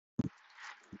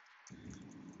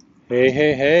Hey,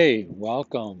 hey, hey,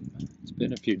 welcome. It's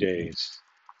been a few days.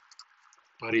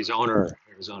 Buddy's owner,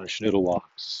 Arizona Schnoodle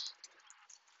Walks.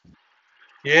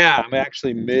 Yeah, I'm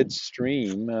actually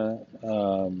midstream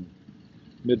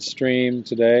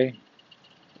today.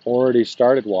 Already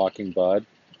started walking, bud.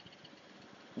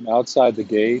 I'm outside the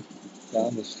gate,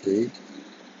 down the street.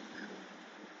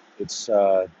 It's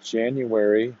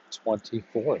January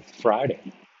 24th,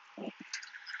 Friday,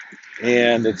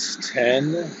 and it's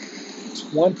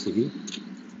 10:20.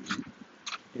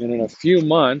 And in a few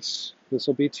months, this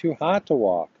will be too hot to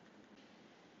walk.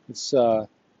 It's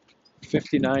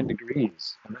 59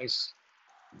 degrees, a nice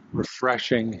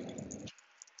refreshing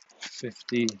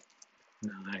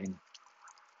 59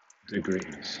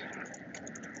 degrees.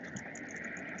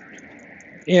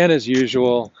 And as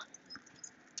usual,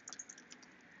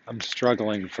 I'm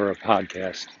struggling for a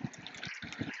podcast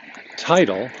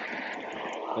title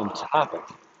and topic.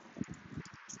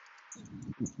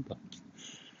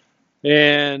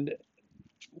 And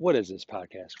what is this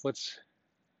podcast? Was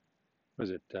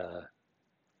it?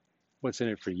 What's in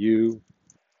it for you?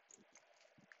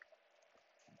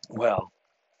 Well,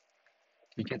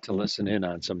 you get to listen in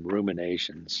on some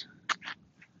ruminations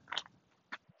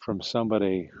from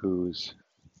somebody who's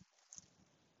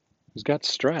got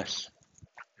stress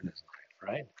in his life,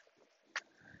 right?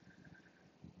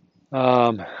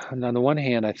 And on the one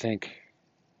hand, I think,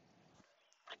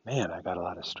 man, I got a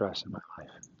lot of stress in my life.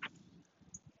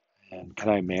 And can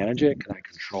I manage it? Can I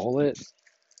control it?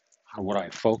 Or what I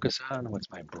focus on? What's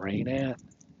my brain at?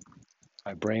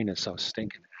 My brain is so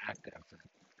stinking active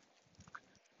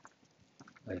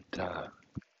that it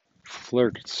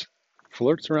flirts,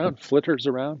 flitters around,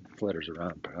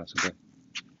 possibly.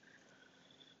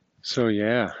 So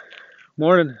yeah,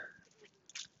 morning.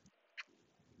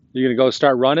 You gonna go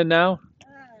start running now?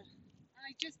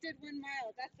 I just did 1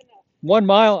 mile. That's enough. 1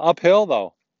 mile uphill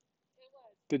though. It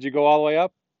was. Did you go all the way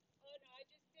up? Oh no, I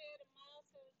just did a mile,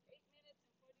 so it's 8 minutes and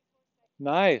 44 seconds.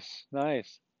 Nice,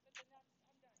 nice. But then I'm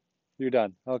done. You're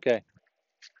done. Okay.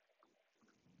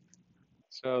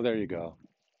 So there you go.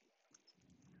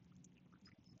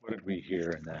 What did we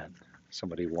hear in that?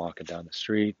 Somebody walking down the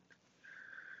street.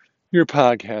 Your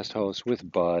podcast host with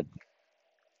Bud,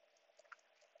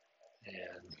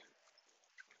 and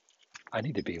I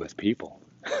need to be with people.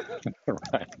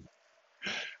 Right.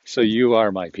 So you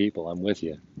are my people. I'm with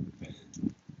you.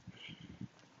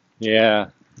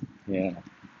 Yeah, yeah.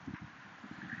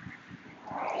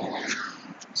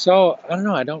 So I don't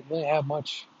know. I don't really have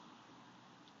much.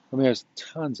 I mean, there's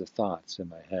tons of thoughts in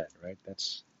my head, right?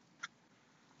 That's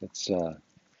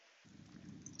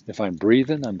if I'm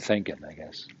breathing, I'm thinking. I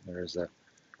guess there's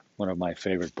one of my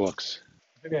favorite books.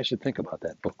 Maybe I should think about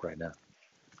that book right now.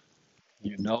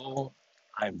 You know,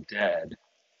 I'm dead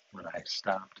when I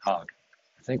stop talking.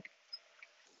 I think.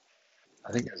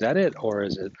 I think is that it, or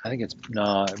is it? I think it's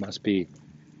no. It must be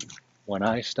when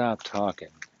I stop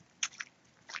talking.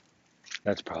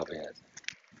 That's probably it.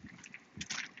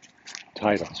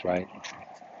 Titles, right?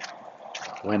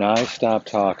 When I stop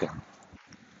talking,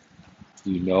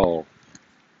 you know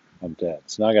I'm dead.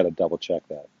 So now I got to double check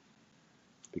that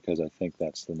because I think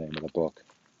that's the name of the book.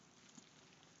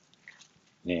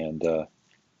 And I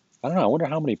don't know. I wonder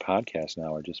how many podcasts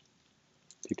now are just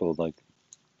people like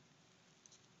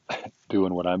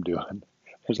doing what I'm doing.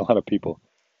 There's a lot of people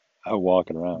out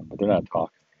walking around, but they're not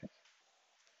talking.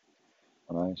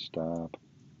 When I stop.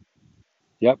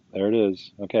 Yep, there it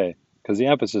is. Okay. Because the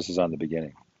emphasis is on the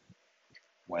beginning.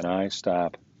 When I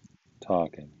stop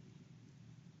talking,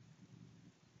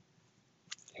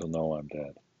 you'll know I'm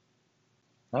dead.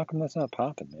 How come that's not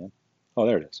popping, man? Oh,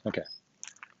 there it is. Okay.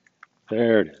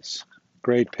 There it is.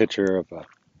 Great picture of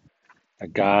a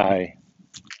guy,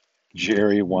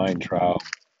 Jerry Weintraub,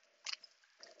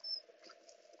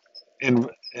 in,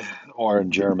 or in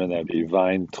German, that'd be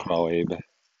Weintraub,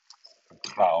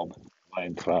 Traub,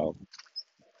 Weintraub.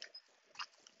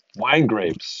 Wine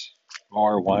grapes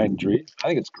or wine grapes. I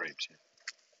think it's grapes. Yeah.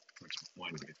 It's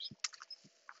wine grapes.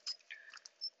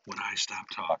 When I stop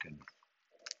talking,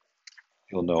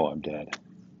 you'll know I'm dead.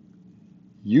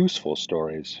 Useful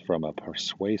stories from a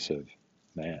persuasive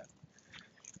man.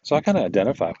 So I kind of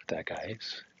identify with that guy.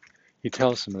 He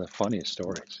tells some of the funniest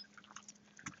stories.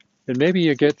 And maybe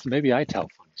I tell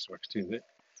funny stories too.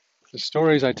 The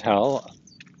stories I tell,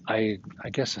 I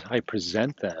guess I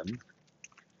present them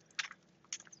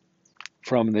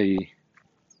from the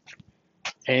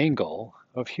angle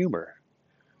of humor.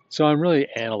 So I'm really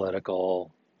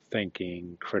analytical,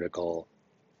 thinking, critical.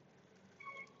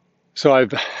 So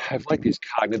I've like these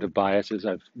cognitive biases.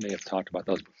 I may have talked about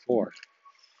those before.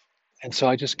 And so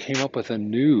I just came up with a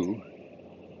new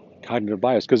cognitive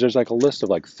bias because there's like a list of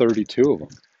like 32 of them.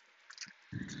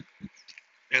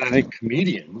 And I think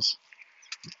comedians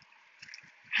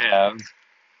have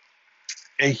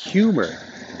a humor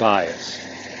bias.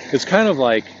 It's kind of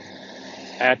like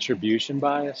attribution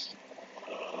bias.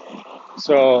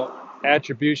 So,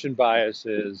 attribution bias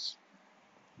is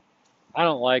I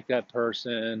don't like that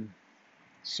person,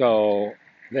 so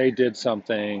they did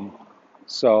something,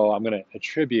 so I'm going to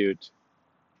attribute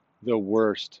the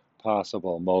worst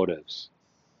possible motives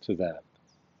to them.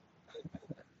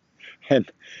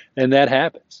 And that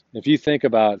happens. If you think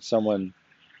about someone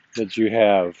that you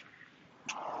have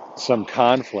some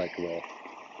conflict with,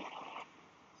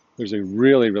 there's a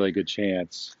really, really good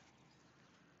chance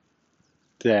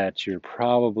that you're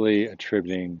probably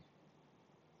attributing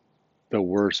the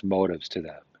worst motives to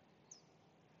them.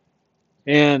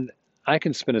 And I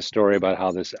can spin a story about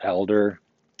how this elder,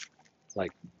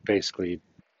 like, basically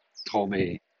told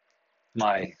me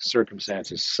my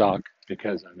circumstances suck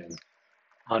because I'm in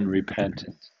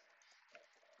unrepentant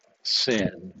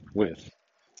sin with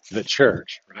the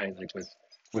church, right? Like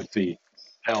with the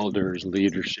elders,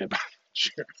 leadership of the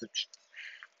church.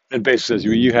 It basically says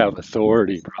you have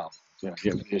authority problems. You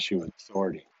have an issue with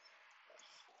authority.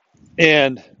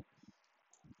 And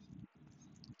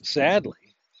sadly,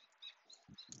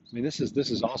 I mean this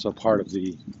is also part of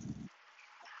the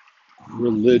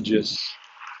religious,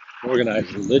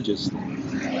 organized religious thing.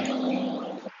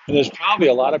 And there's probably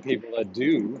a lot of people that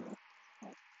do,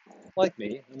 like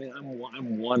me. I mean,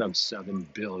 I'm one of 7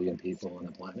 billion people on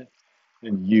the planet,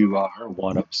 and you are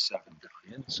one of 7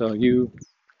 billion. So you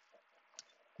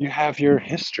have your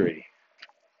history.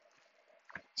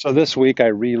 So this week I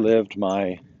relived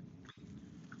my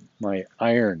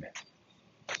iron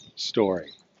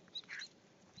story.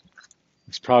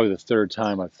 It's probably the third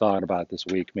time I've thought about this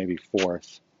week, maybe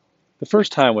fourth. The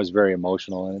first time was very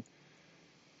emotional,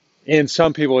 and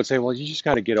some people would say, "Well, you just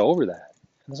got to get over that."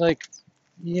 I was like,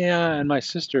 "Yeah," and my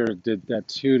sister did that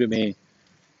too to me.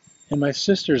 And my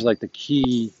sister's like the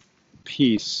key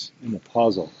piece in the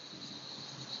puzzle.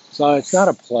 So it's not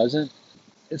a pleasant.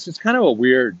 It's kind of a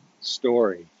weird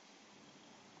story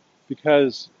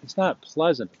because it's not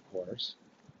pleasant, of course,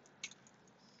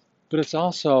 but it's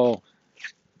also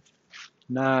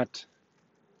not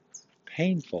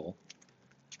painful.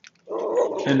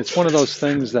 And it's one of those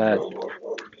things that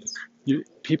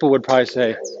people would probably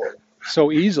say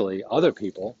so easily, other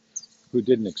people who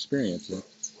didn't experience it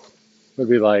would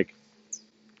be like,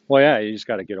 well, yeah, you just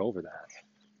got to get over that.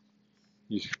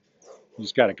 You, you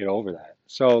just got to get over that.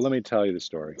 So let me tell you the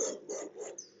story.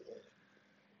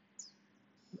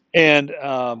 And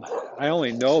I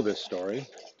only know this story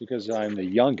because I'm the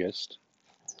youngest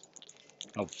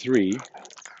of three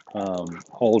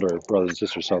older brothers and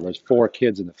sisters. So there's 4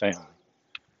 kids in the family,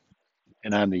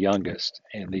 and I'm the youngest.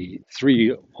 And the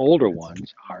 3 older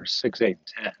ones are 6, 8,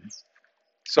 and 10.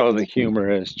 So the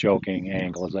humorous, joking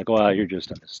angle is like, well, you're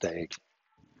just a mistake.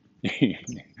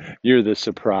 You're the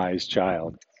surprise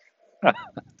child.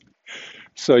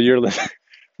 So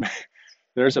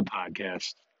there's a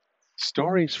podcast,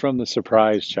 Stories from the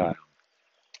Surprise Child.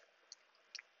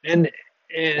 And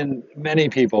many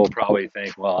people probably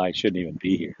think, well, I shouldn't even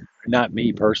be here. Not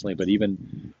me personally, but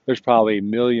even there's probably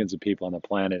millions of people on the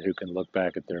planet who can look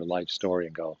back at their life story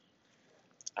and go,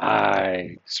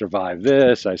 I survived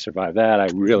this, I survived that, I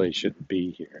really shouldn't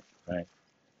be here, right?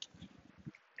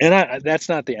 And that's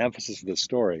not the emphasis of the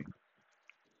story.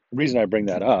 The reason I bring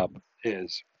that up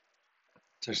is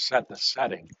to set the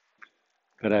setting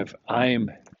that I'm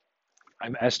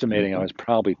estimating I was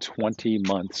probably 20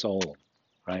 months old,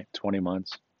 right? 20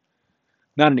 months.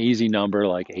 Not an easy number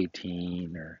like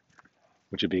 18 or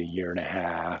which would be a year and a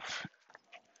half.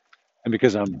 And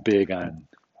because I'm big on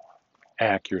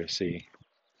accuracy,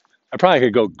 I probably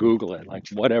could go Google it, like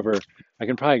whatever. I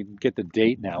can probably get the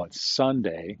date now. It's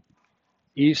Sunday,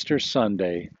 Easter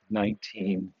Sunday,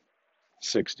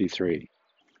 1963.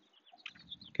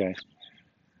 Okay.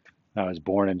 I was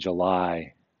born in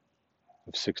July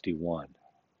of 61.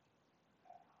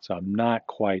 So I'm not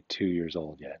quite 2 years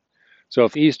old yet. So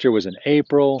if Easter was in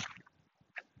April,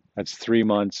 that's 3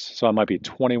 months. So I might be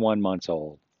 21 months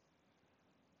old,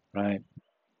 right?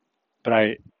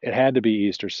 But it had to be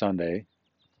Easter Sunday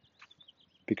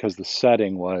because the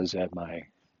setting was at my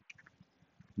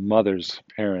mother's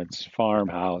parents'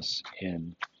 farmhouse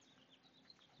in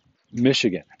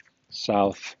Michigan,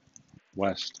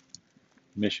 southwest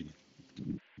Michigan.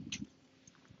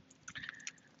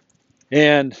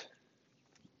 And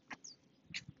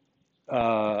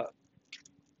uh,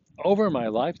 over my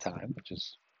lifetime, which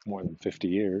is more than 50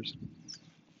 years,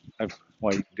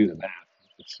 well, you can do the math.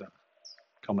 It's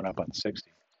coming up on 60.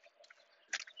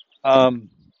 Um,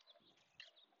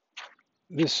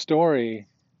 this story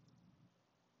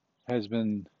has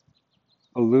been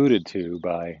alluded to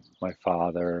by my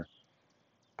father,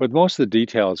 but most of the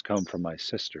details come from my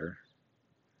sister.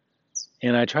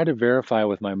 And I tried to verify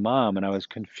with my mom, and I was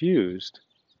confused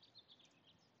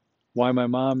why my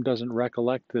mom doesn't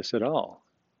recollect this at all.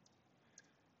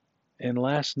 And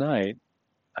last night,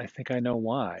 I think I know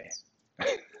why.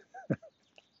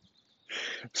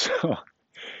 So,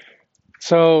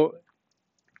 so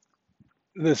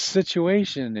the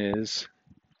situation is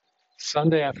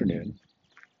Sunday afternoon.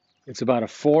 It's about a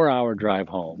 4 hour drive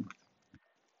home.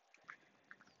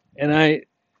 And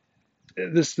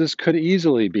this could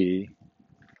easily be,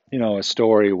 a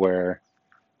story where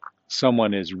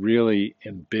someone is really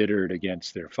embittered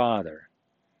against their father.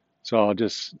 So I'll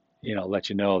just, let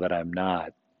you know that I'm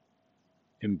not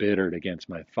embittered against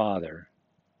my father.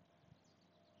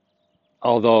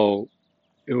 Although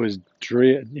it was,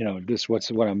 this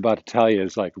what I'm about to tell you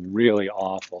is like really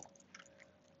awful.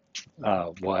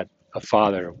 What a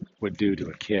father would do to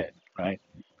a kid, right?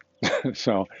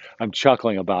 So I'm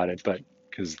chuckling about it, but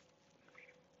because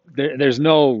there's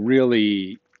no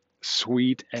really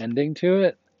sweet ending to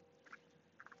it.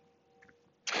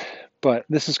 But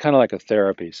this is kind of like a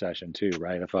therapy session too,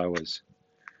 right? This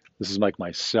is like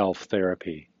my self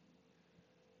therapy,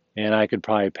 and I could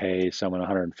probably pay someone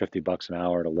 150 bucks an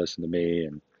hour to listen to me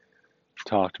and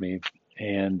talk to me,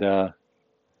 and uh,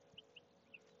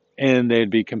 and they'd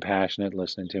be compassionate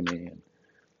listening to me,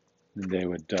 and they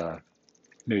would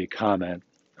maybe comment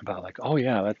about like, oh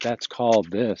yeah, that's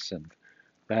called this, and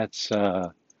that's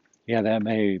yeah, that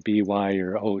may be why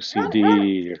you're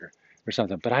OCD or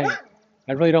something. But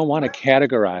I really don't want to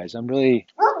categorize.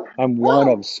 I'm one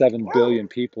of 7 billion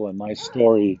people, and my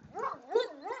story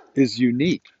is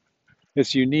unique.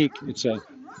 It's unique. It's a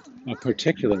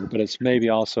particular, but it's maybe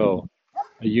also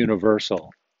a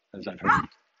universal, as I've heard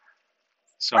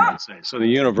someone say. So the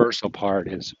universal part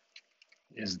is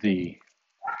the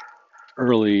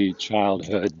early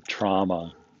childhood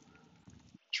trauma,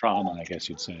 I guess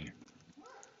you'd say.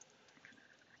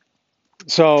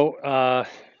 So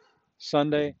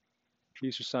Sunday,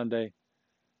 Easter Sunday,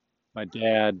 my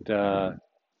dad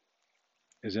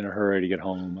is in a hurry to get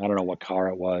home. I don't know what car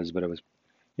it was, but it was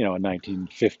a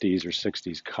 1950s or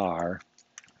 60s car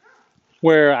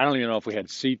where I don't even know if we had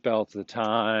seat belts at the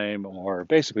time or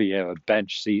basically you have a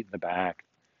bench seat in the back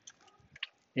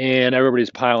and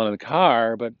everybody's piling in the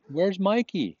car. But where's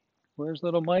Mikey? Where's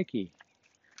little Mikey?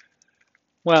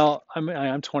 Well,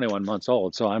 I'm 21 months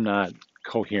old, so I'm not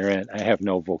coherent. I have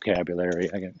no vocabulary.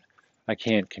 I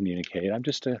can't communicate. I'm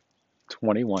just a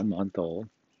 21-month-old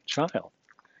child.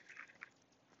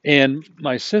 And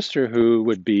my sister, who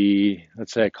would be,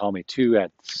 let's say, call me two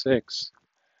at 6,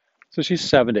 so she's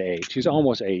 7 to 8. She's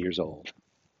almost 8 years old.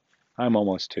 I'm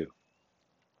almost 2.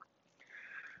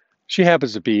 She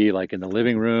happens to be like in the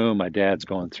living room. My dad's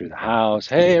going through the house.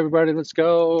 Hey, everybody, let's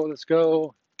go, let's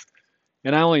go.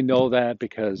 And I only know that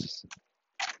because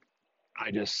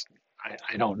I just,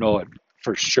 I don't know it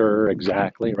for sure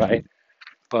exactly, right?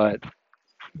 But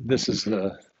this is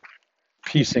the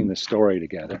piecing the story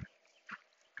together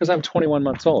because I'm 21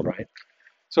 months old, right?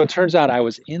 So it turns out I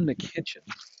was in the kitchen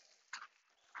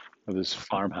of this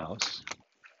farmhouse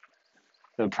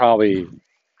that probably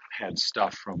had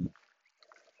stuff from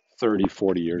 30,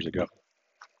 40 years ago.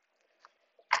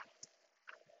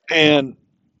 And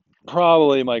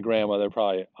probably my grandmother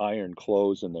probably ironed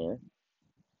clothes in there.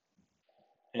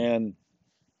 And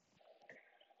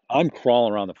I'm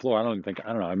crawling around the floor. I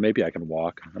don't know, maybe I can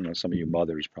walk. I don't know, some of you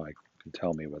mothers probably can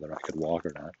tell me whether I could walk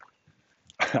or not.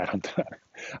 I don't,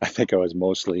 I think I was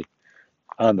mostly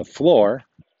on the floor.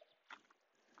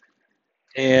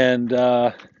 And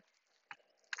so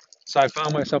I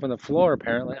found myself on the floor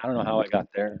apparently. I don't know how I got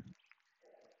there.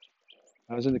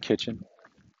 I was in the kitchen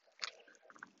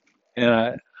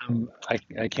and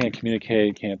I can't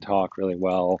communicate, can't talk really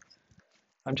well.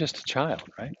 I'm just a child,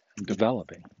 right? I'm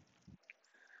developing.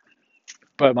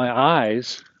 But my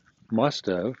eyes must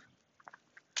have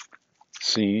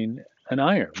seen an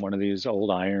iron, one of these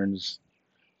old irons.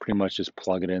 Pretty much just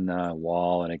plug it in the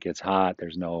wall and it gets hot.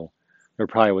 There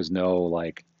probably was no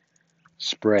like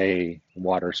spray,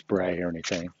 water spray or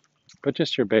anything, but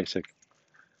just your basic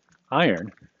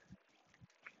iron.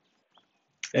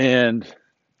 And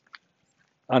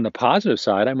on the positive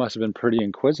side, I must have been pretty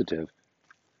inquisitive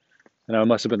and I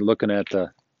must have been looking at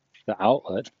the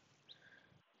outlet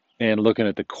and looking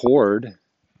at the cord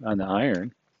on the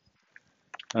iron.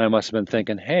 And I must have been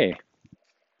thinking, hey,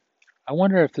 I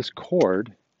wonder if this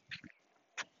cord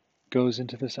goes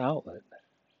into this outlet.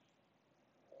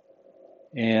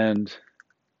 And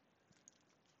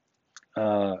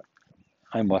uh,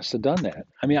 I must have done that.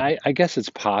 I mean, I guess it's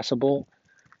possible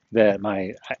that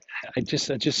it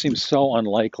just seems so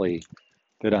unlikely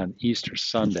that on Easter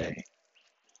Sunday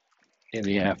in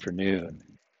the afternoon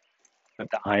that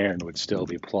the iron would still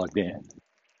be plugged in.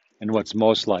 And what's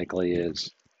most likely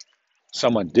is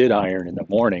someone did iron in the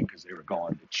morning because they were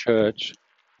going to church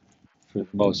for the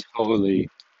most holy,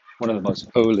 one of the most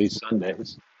holy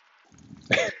Sundays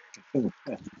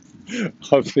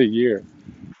of the year.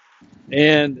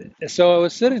 And so I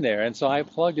was sitting there, and so I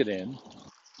plugged it in.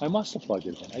 I must have plugged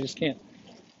it in. I just can't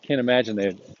imagine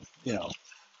that, you know,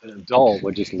 an adult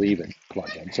would just leave it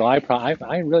plugged in. So I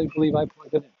really believe I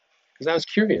plugged it in because I was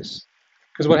curious.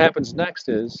 Because what happens next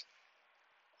is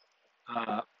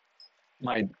uh,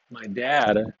 my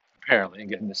dad apparently,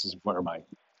 again, this is where my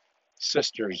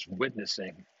sister's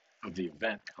witnessing of the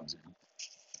event comes in.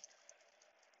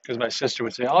 Because my sister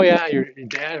would say, "Oh yeah, your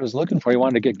dad was looking for you,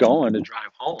 wanted to get going to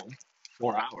drive home,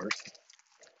 4 hours,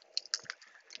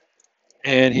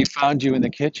 and he found you in the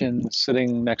kitchen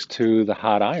sitting next to the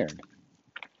hot iron."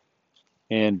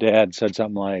 And Dad said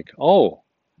something like, "Oh,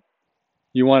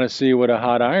 you want to see what a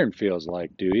hot iron feels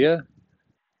like, do you?"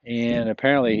 And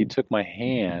apparently he took my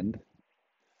hand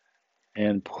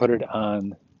and put it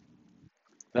on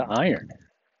the iron.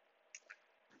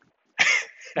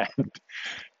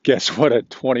 Guess what a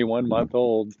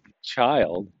 21-month-old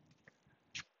child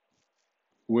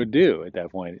would do at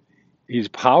that point? He's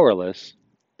powerless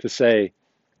to say,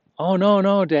 "Oh, no,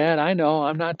 no, Dad, I know,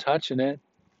 I'm not touching it.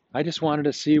 I just wanted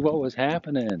to see what was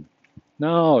happening.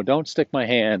 No, don't stick my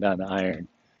hand on the iron.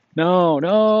 No,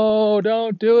 no,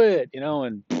 don't do it."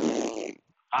 And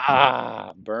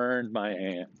burned my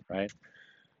hand, right?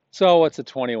 So what's a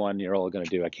 21-year-old going to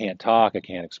do? I can't talk, I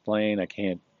can't explain, I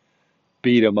can't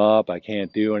beat him up, I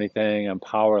can't do anything. I'm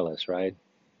powerless, right?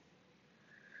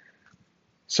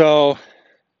 So,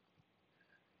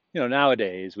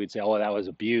 nowadays we'd say, "Oh, that was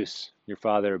abuse. Your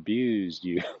father abused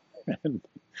you." and,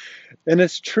 and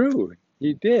it's true.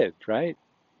 He did, right?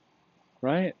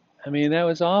 Right? I mean, that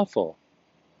was awful.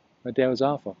 My dad was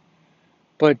awful.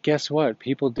 But guess what?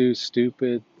 People do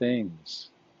stupid things,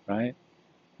 right?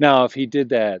 Now, if he did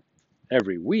that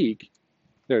every week,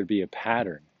 there would be a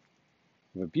pattern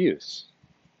of abuse.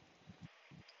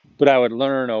 But I would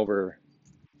learn over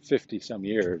 50 some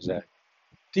years that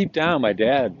deep down, my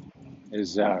dad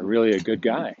is really a good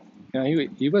guy.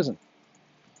 He wasn't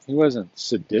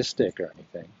sadistic or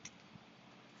anything.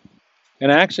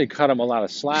 And I actually cut him a lot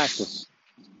of slack with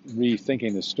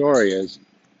rethinking the story. Is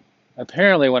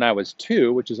apparently when I was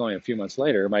 2, which is only a few months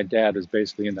later, my dad was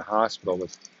basically in the hospital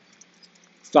with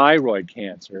thyroid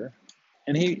cancer.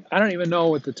 And I don't even know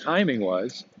what the timing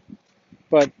was,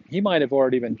 but he might have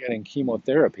already been getting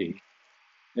chemotherapy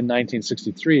in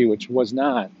 1963, which was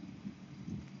not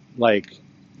like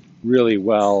really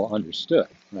well understood,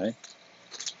 right?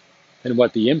 And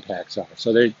what the impacts are.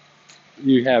 So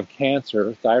you have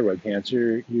cancer, thyroid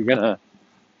cancer, and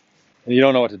you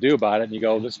don't know what to do about it, and you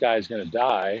go, "This guy's gonna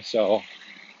die, so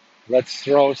let's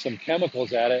throw some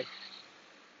chemicals at it,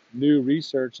 new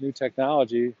research, new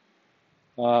technology.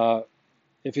 Uh,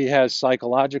 if he has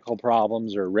psychological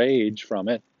problems or rage from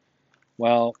it,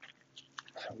 well,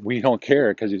 we don't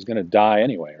care because he's gonna die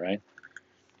anyway, right?"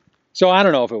 So I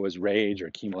don't know if it was rage or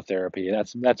chemotherapy.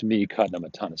 That's me cutting him a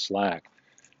ton of slack.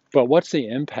 But what's the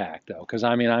impact though? Because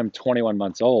I mean, I'm 21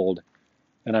 months old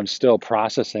and I'm still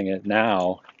processing it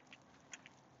now,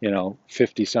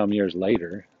 50 some years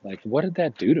later. Like, what did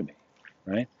that do to me?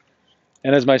 Right.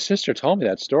 And as my sister told me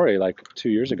that story like 2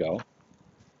 years ago,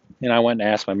 and I went and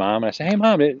asked my mom, and I said, "Hey,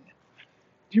 Mom, do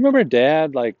you remember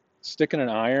Dad like sticking an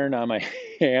iron on my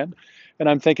hand?" And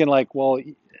I'm thinking, like, well,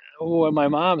 my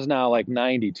mom's now like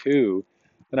 92.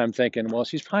 And I'm thinking, well,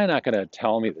 she's probably not going to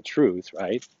tell me the truth,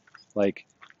 right? Like,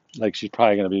 like she's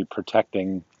probably going to be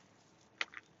protecting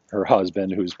her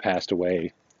husband who's passed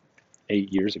away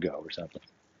 8 years ago or something.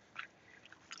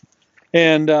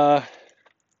 And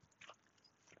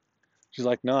she's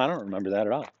like, "No, I don't remember that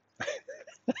at all."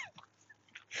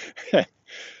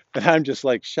 And I'm just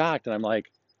like shocked. And I'm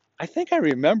like, "I think I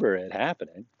remember it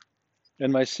happening."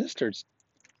 And my sister's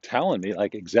telling me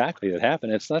like exactly it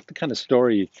happened. It's not the kind of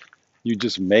story you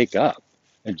just make up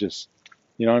and just,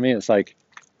 you know what I mean? It's like,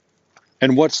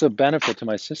 and what's the benefit to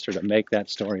my sister to make that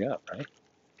story up, right?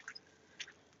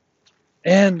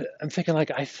 And I'm thinking,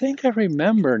 like, I think I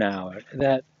remember now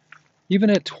that even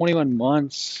at 21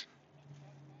 months,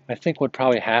 I think what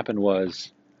probably happened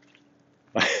was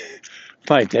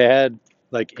my dad,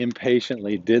 like,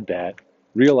 impatiently did that,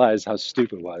 realized how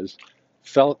stupid it was,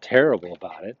 felt terrible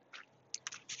about it,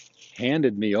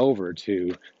 handed me over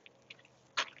to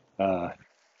uh,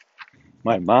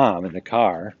 my mom in the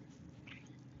car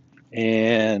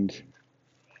and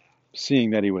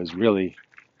seeing that he was really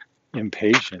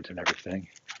impatient and everything,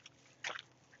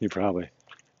 he probably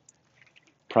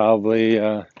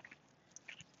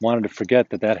wanted to forget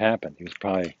that that happened. He was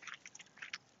probably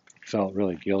felt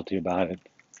really guilty about it.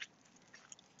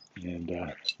 And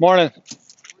morning.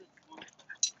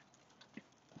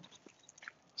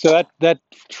 So that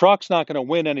truck's not going to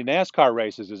win any NASCAR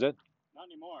races, is it? Not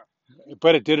anymore.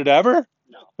 But it did it ever?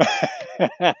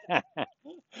 No.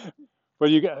 Well,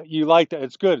 you like that?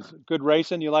 It's good. It's good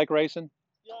racing. You like racing?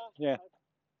 Yeah. Yeah. It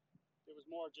was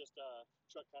more just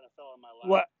truck kind of fell in my lap.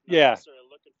 What? Not Yeah. necessarily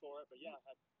looking for it, but yeah,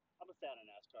 I'm a fan of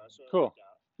NASCAR, so it Cool. worked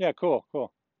out. Yeah. Cool. Cool.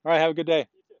 All right. Have a good day. You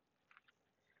too.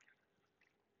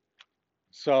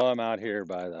 So I'm out here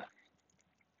by the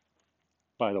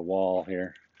wall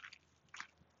here.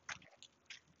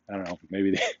 I don't know.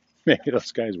 Maybe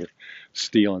those guys were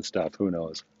stealing stuff. Who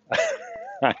knows?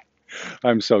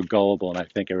 I'm so gullible, and I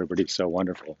think everybody's so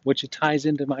wonderful, which it ties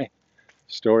into my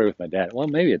story with my dad. Well,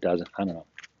 maybe it doesn't. I don't know.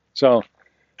 So,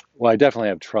 well, I definitely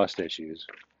have trust issues,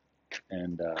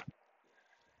 and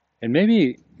and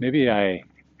maybe I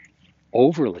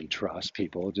overly trust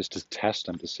people just to test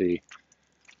them to see.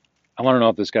 I want to know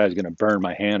if this guy's going to burn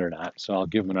my hand or not. So I'll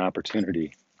give him an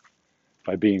opportunity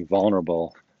by being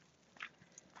vulnerable,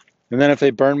 and then if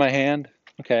they burn my hand,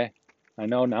 okay, I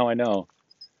know now. I know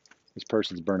this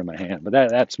person's burning my hand, but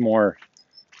that's more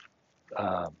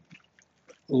uh,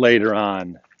 later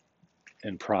on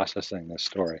in processing this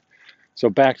story. So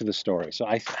back to the story. So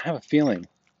I have a feeling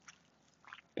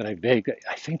that I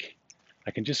think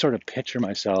I can just sort of picture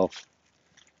myself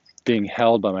being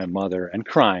held by my mother and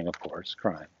crying, of course,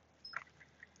 crying.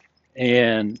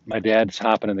 And my dad's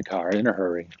hopping in the car in a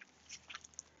hurry.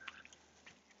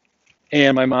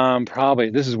 And my mom probably,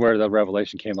 this is where the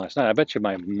revelation came last night. I bet you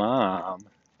my mom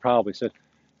probably said,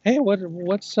 "Hey,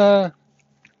 what's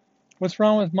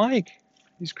wrong with Mike?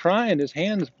 He's crying. His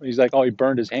hands." He's like, "Oh, he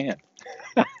burned his hand."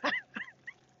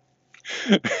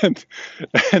 and,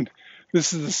 and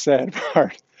this is the sad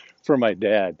part for my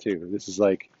dad too. This is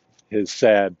like his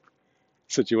sad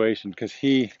situation because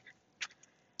I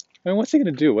mean, what's he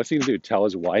gonna do? What's he gonna do? Tell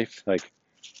his wife like,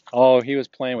 "Oh, he was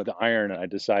playing with the iron and I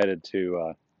decided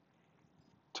to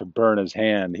burn his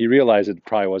hand." He realized it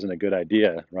probably wasn't a good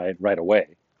idea, right away,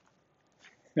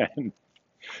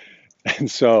 and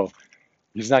so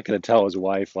he's not gonna tell his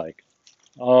wife like,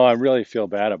 "Oh, I really feel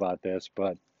bad about this,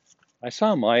 but I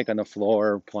saw Mike on the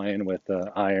floor playing with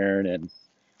the iron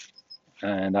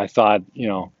and I thought,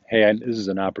 hey, this is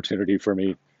an opportunity for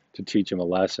me to teach him a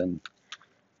lesson."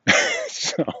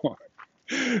 so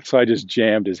so I just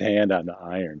jammed his hand on the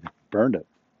iron, burned it.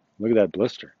 Look at that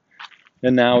blister.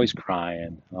 And now he's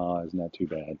crying. Oh, isn't that too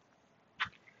bad?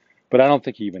 But I don't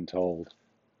think he even told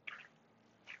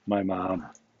my mom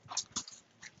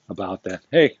about that.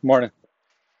 Hey, morning.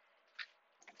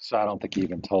 So I don't think he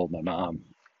even told my mom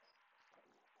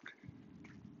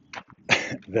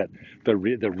that the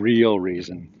real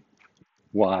reason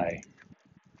why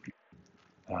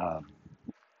um,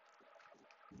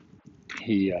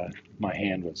 he my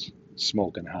hand was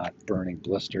smoking hot, burning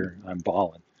blister. I'm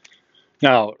bawling.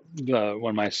 Now,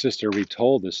 when my sister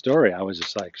retold the story, I was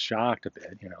just like shocked a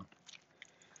bit,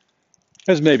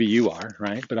 as maybe you are,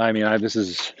 right? But I mean, this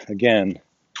is again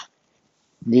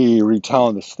me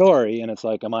retelling the story, and it's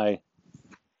like,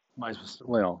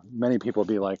 many people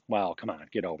be like, "Wow, come on,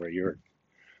 get over it.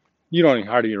 You don't even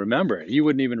hardly remember it. You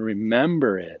wouldn't even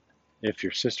remember it if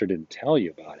your sister didn't tell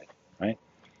you about it, right?"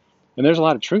 And there's a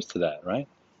lot of truth to that, right?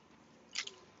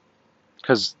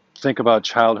 Because think about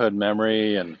childhood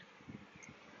memory, and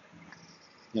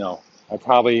I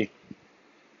probably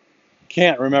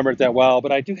can't remember it that well,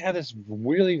 but I do have this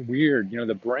really weird.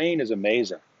 The brain is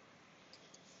amazing,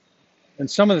 and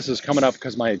some of this is coming up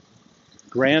because my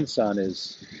grandson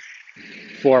is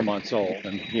 4 months old,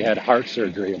 and he had heart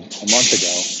surgery a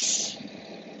month ago,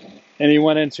 and he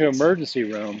went into emergency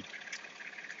room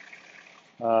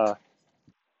uh,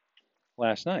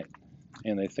 last night,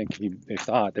 and they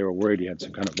thought they were worried he had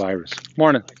some kind of virus.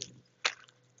 Morning.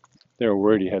 They were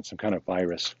worried he had some kind of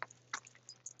virus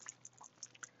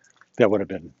that would have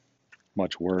been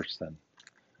much worse than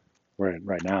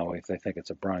right now. They think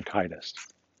it's a bronchitis,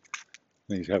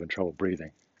 and he's having trouble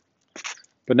breathing.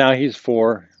 But now he's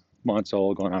 4 months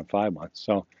old, going on 5 months.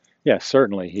 So, yeah,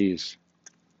 certainly he's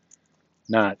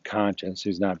not conscious.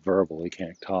 He's not verbal. He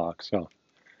can't talk. So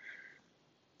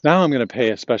now I'm going to pay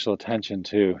a special attention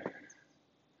to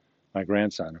my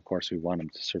grandson. Of course, we want him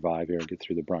to survive here, get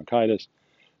through the bronchitis,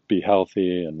 be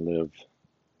healthy, and live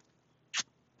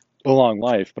a long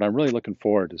life. But I'm really looking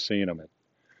forward to seeing him at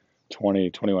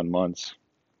 20, 21 months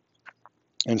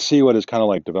and see what his kind of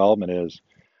like development is,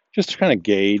 just to kind of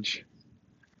gauge,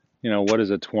 what is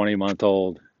a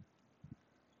 20-month-old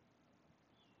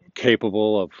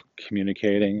capable of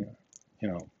communicating, you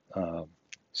know,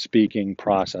 speaking,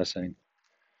 processing.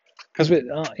 Because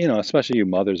especially you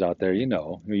mothers out there,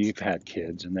 you've had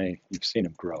kids and you've seen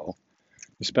them grow.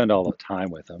 You spend all the time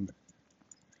with them,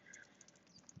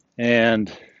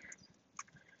 and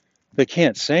they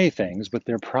can't say things, but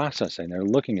they're processing. They're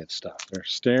looking at stuff. They're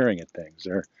staring at things.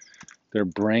 Their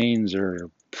brains are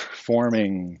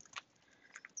forming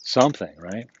something,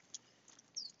 right?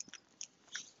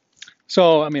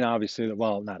 So, I mean, obviously,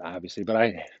 well, not obviously, but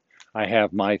I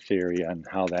have my theory on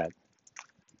how that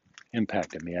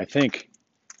impacted me. I think,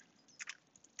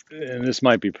 and this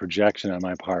might be projection on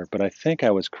my part, but I think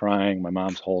I was crying. My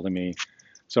mom's holding me,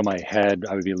 so my head,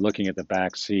 I would be looking at the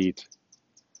back seat,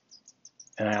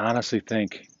 and I honestly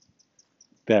think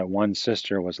that one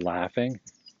sister was laughing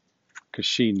because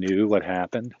she knew what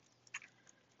happened,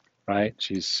 right?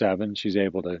 She's 7, she's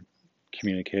able to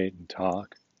communicate and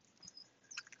talk.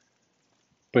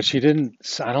 But she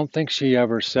didn't, I don't think she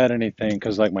ever said anything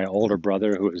because, like, my older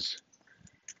brother, would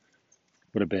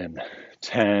have been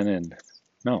 10 and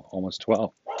no, almost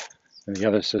 12, and the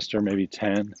other sister maybe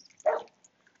 10.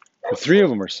 The three of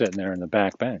them are sitting there in the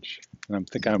back bench, and I'm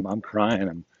thinking, I'm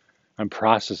crying. I'm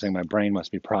processing. My brain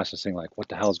must be processing, like, what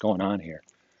the hell is going on here?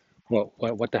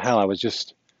 What the hell? I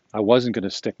wasn't going to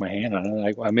stick my hand on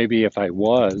it. Maybe if I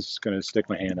was going to stick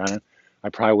my hand on it, I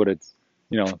probably would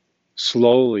have,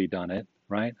 slowly done it,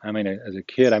 right? I mean, as a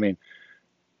kid, I mean,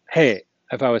 hey,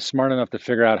 if I was smart enough to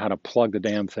figure out how to plug the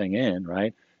damn thing in,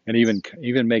 right, and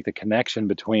even make the connection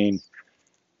between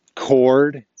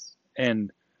cord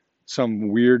and some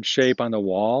weird shape on the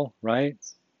wall, right,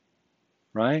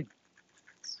 right.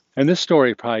 And this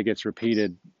story probably gets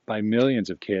repeated by millions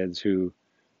of kids who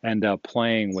end up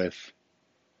playing with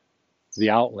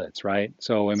the outlets, right?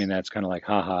 So, I mean, that's kind of like,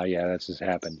 haha, yeah, this has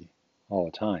happened all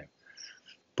the time.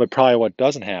 But probably what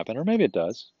doesn't happen, or maybe it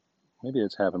does, maybe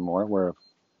it's happened more, where a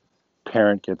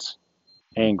parent gets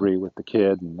angry with the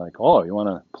kid and like, oh, you want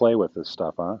to play with this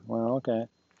stuff, huh? Well, okay,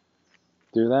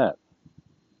 do that.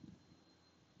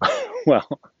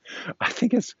 Well, I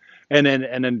think it's, and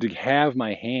then to have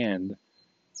my hand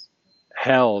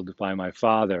held by my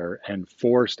father and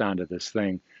forced onto this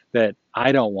thing that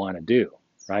I don't want to do,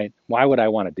 right? Why would I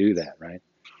want to do that, right?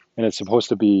 And it's supposed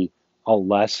to be a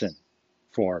lesson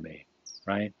for me,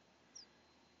 right?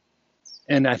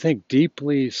 And I think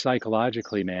deeply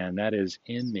psychologically, man, that is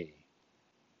in me,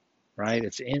 right?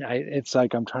 It's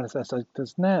like I'm trying to say, it's like,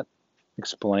 doesn't that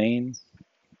explain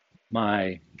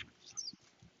my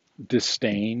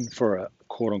disdain for a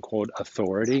quote unquote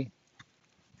authority?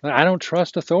 I don't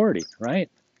trust authority, right?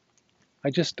 I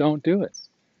just don't do it.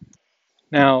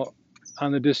 Now,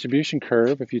 on the distribution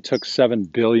curve, if you took 7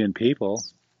 billion people,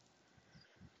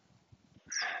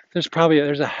 there's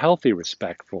a healthy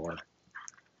respect for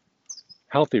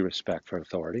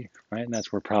authority, right? And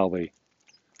that's where probably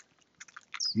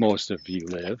most of you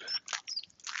live.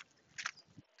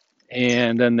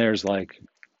 And then there's like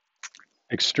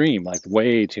extreme, like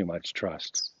way too much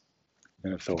trust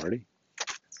in authority.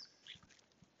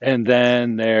 And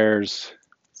then there's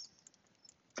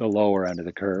the lower end of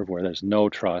the curve where there's no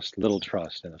trust, little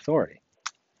trust in authority.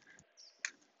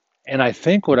 And I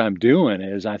think what I'm doing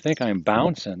is I think I'm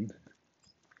bouncing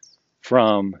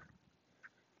from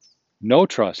no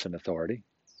trust in authority,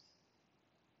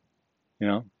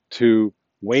 to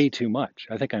way too much.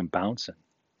 I think I'm bouncing,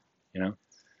 you know?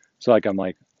 So like I'm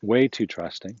like way too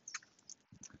trusting.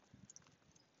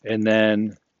 And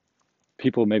then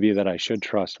people maybe that I should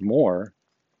trust more,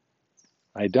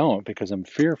 I don't because I'm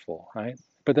fearful, right?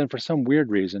 But then for some weird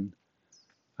reason,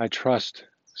 I trust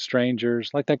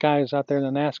strangers, like that guy who's out there in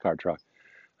the NASCAR truck.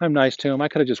 I'm nice to him. I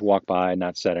could have just walked by and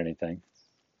not said anything.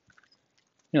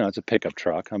 It's a pickup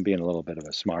truck. I'm being a little bit of a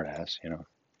smartass.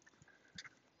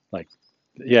 Like,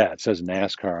 yeah, it says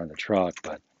NASCAR on the truck,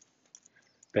 but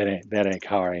that ain't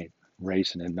car ain't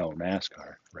racing in no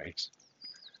NASCAR race.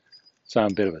 So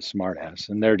I'm a bit of a smartass,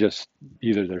 and they're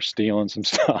stealing some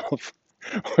stuff,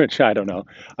 which I don't know.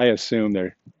 I assume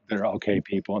they're okay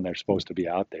people and they're supposed to be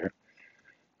out there.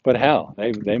 But hell,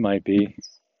 they might be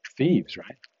thieves,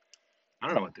 right? I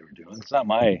don't know what they were doing. It's not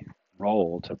my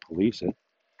role to police it.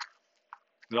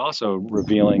 But also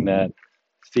revealing that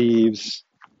thieves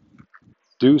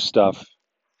do stuff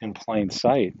in plain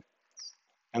sight,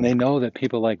 and they know that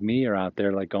people like me are out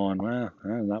there, like going, "Well,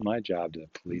 not my job to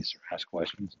police or ask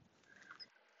questions."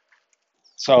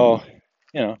 So,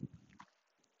 you know,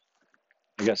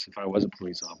 I guess if I was a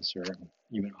police officer,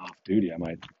 even off duty, I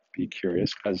might be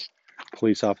curious because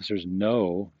police officers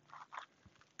know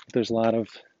there's a lot of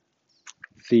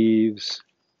thieves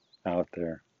out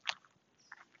there.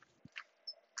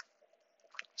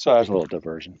 So that's a little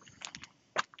diversion.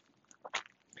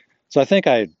 So I think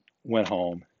I went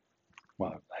home.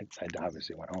 Well, I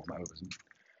obviously went home.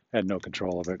 I had no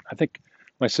control of it. I think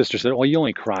my sister said, "Well, you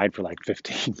only cried for like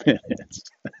 15 minutes."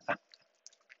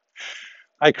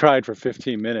 I cried for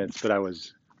 15 minutes, but I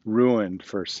was ruined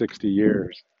for 60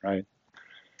 years, right?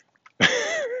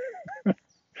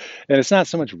 And it's not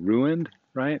so much ruined,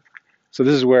 right? So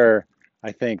this is where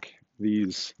I think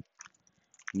these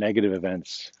negative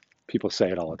events, people say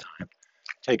it all the time.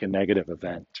 Take a negative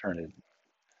event,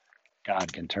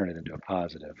 God can turn it into a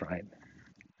positive, right?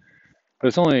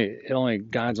 But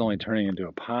God's only turning into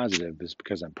a positive is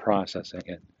because I'm processing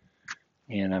it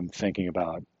and I'm thinking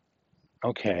about,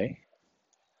 okay,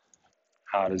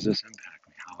 how does this impact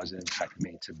me? How is it impacting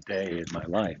me today in my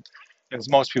life? Because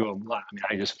most people, I mean,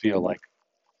 I just feel like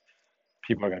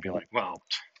people are going to be like, well,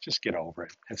 just get over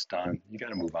it. It's done. You got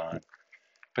to move on.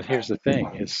 But here's the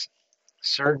thing: is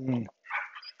certain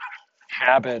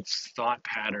habits, thought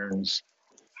patterns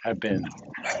have been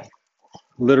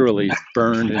literally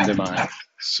burned into my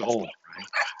soul. Right?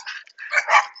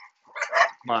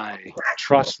 My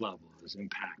trust level is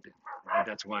impacted. Right?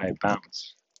 That's why I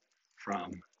bounce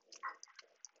from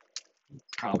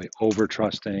probably over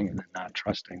trusting and then not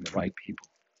trusting the right people.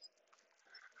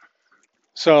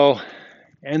 So,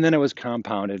 and then it was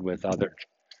compounded with other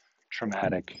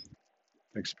traumatic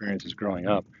experiences growing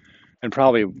up. And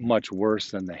probably much worse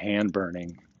than the hand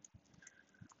burning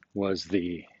was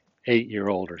the 8 year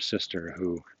older sister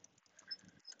who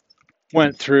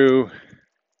went through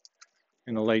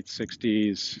in the late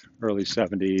 60s, early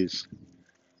 70s,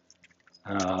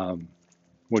 um,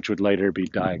 which would later be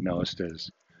diagnosed as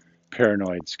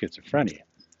paranoid schizophrenia.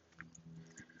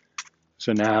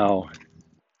 So now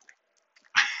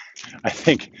I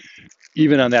think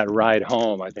even on that ride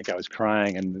home, I think I was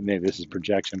crying, and maybe this is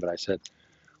projection, but I said,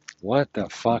 what the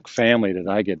fuck family did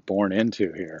I get born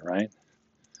into here, right?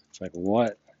 It's like,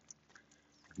 what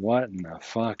in the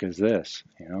fuck is this?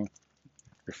 You know,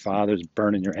 your father's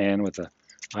burning your hand with a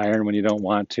iron when you don't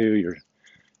want to.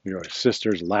 Your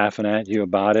sister's laughing at you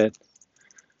about it.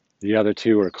 The other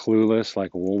two are clueless,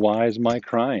 like, well, why is Mike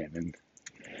crying? And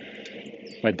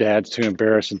my dad's too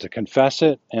embarrassed to confess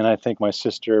it. And I think my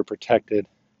sister protected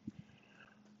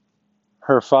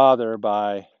her father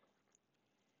by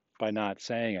not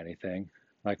saying anything.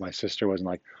 Like my sister wasn't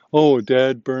like, oh,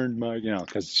 dad burned my,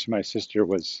 because my sister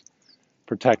was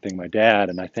protecting my dad.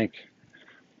 And I think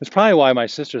it's probably why my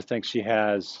sister thinks she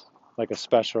has like a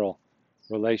special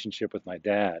relationship with my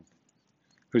dad,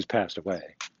 who's passed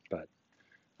away. But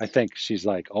I think she's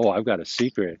like, oh, I've got a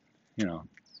secret, you know,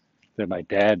 that my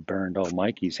dad burned old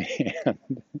Mikey's hand.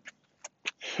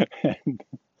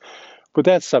 But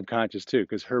that's subconscious too,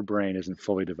 because her brain isn't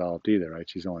fully developed either, right?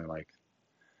 She's only like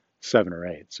 7 or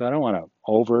 8. So I don't want to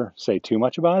over say too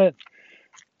much about it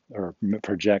or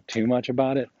project too much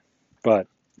about it, but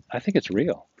I think it's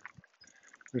real.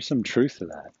 There's some truth to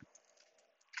that.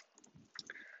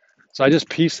 So I just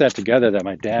pieced that together that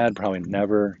my dad probably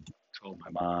never told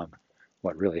my mom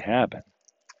what really happened.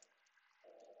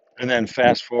 And then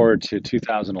fast forward to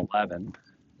 2011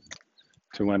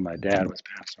 to when my dad was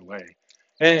passed away.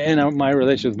 And my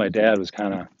relationship with my dad was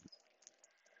kind of,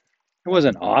 it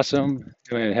wasn't awesome.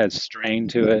 I mean, it had strain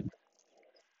to it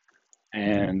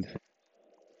and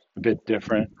a bit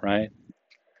different, right?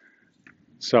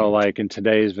 So, like in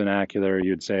today's vernacular,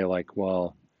 you'd say, like,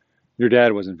 well, your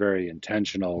dad wasn't very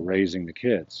intentional raising the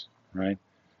kids, right?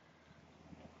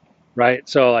 Right.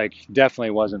 So, like,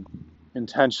 definitely wasn't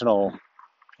intentional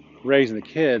raising the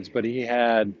kids, but he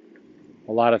had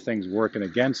a lot of things working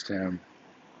against him,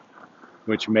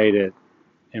 which made it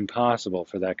impossible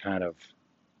for that kind of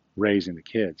raising the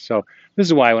kids. So this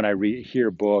is why when I hear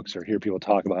books or hear people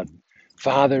talk about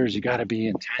fathers, you got to be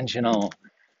intentional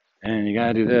and you got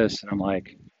to do this, and I'm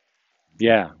like,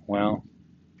 yeah, well,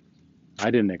 I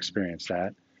didn't experience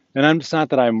that, and I'm just not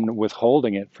that I'm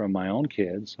withholding it from my own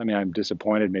kids. I mean, I'm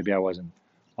disappointed. Maybe I wasn't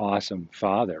awesome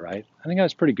father, right? I think I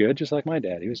was pretty good, just like my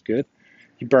dad. He was good.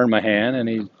 He burned my hand, and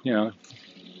he,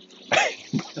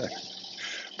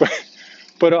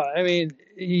 but I mean,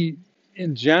 he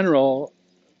in general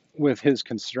with his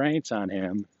constraints on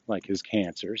him, like his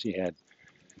cancers, he had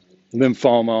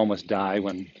lymphoma, almost died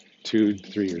when 2,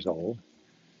 3 years old.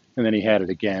 And then he had it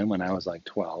again when I was like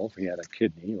 12. He had a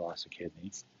kidney, he lost a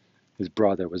kidney. His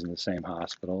brother was in the same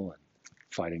hospital and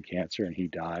fighting cancer, and he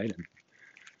died.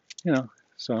 And,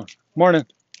 so, morning.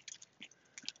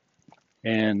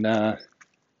 And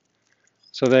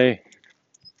so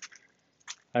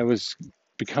I was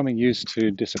becoming used to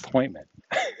disappointment,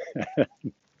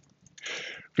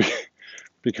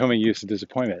 becoming used to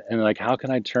disappointment, and like, how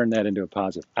can I turn that into a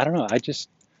positive? I don't know. I just,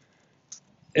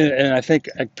 and I think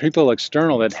people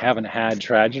external that haven't had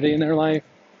tragedy in their life,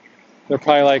 they're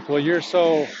probably like, well, you're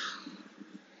so,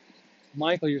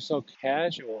 Michael, you're so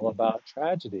casual about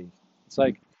tragedy. It's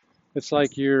like, it's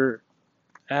like you're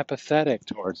apathetic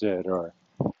towards it, or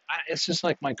it's just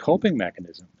like my coping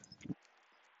mechanism.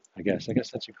 I guess. I guess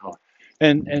that's what you call it.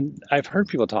 And I've heard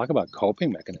people talk about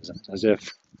coping mechanisms as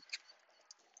if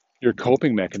your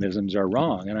coping mechanisms are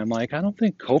wrong. And I'm like, I don't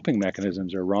think coping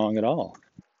mechanisms are wrong at all.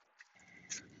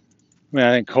 I mean,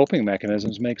 I think coping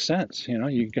mechanisms make sense. You know,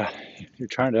 you're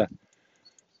trying to,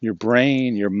 your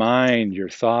brain, your mind, your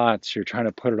thoughts, you're trying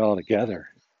to put it all together,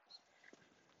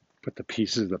 put the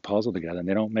pieces of the puzzle together, and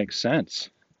they don't make sense,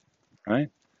 right?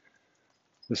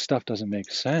 This stuff doesn't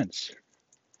make sense.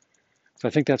 So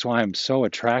I think that's why I'm so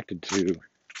attracted to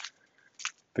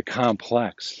the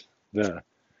complex, the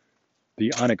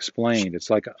unexplained.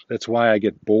 It's like that's why I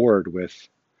get bored with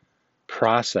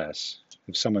process.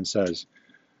 If someone says,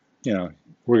 you know,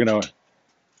 we're gonna,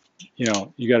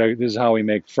 you gotta. This is how we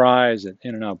make fries at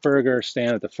In-N-Out Burger.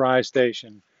 Stand at the fry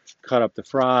station, cut up the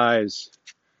fries,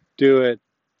 do it.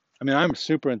 I mean, I'm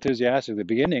super enthusiastic at the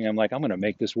beginning. I'm like, I'm gonna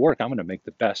make this work. I'm gonna make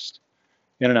the best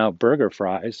In-N-Out Burger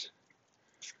fries.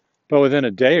 But within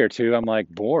a day or two, I'm like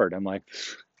bored. I'm like,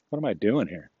 what am I doing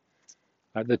here?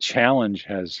 The challenge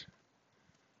has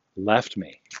left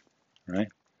me, right?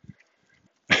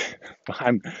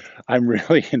 I'm I'm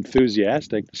really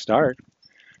enthusiastic to start.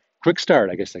 Quick start,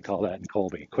 I guess they call that in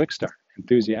Colby. Quick start,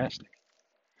 enthusiastic.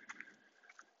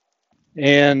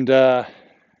 And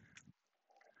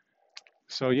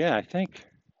so, yeah, I think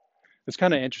it's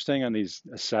kind of interesting on these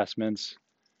assessments.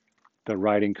 The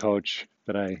writing coach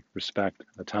that I respect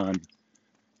a ton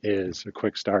is a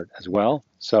quick start as well.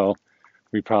 So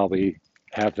we probably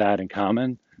have that in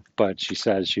common. But she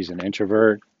says she's an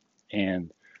introvert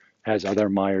and has other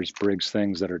Myers Briggs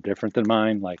things that are different than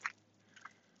mine, like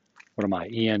what am I,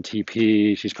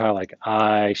 ENTP? She's probably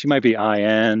like she might be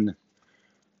IN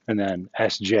and then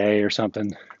SJ or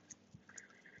something.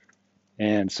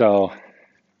 And so,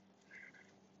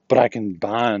 but I can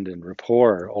bond and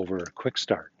rapport over a quick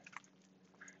start,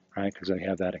 right? Because I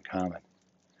have that in common.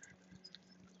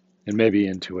 And maybe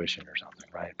intuition or something,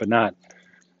 right? But not,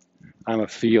 I'm a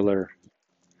feeler.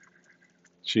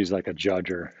 She's like a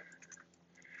judger.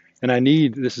 And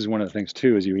this is one of the things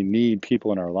too, is we need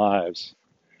people in our lives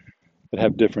that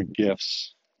have different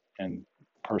gifts and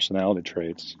personality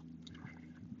traits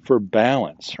for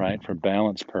balance, right? For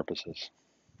balance purposes.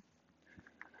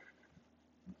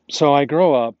 So I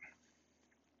grow up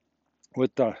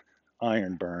with the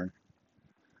iron burn,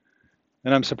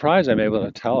 and I'm surprised I'm able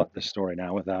to tell it this story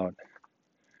now without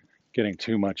getting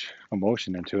too much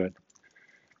emotion into it.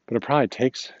 But it probably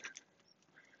takes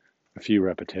a few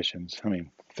repetitions. I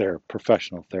mean,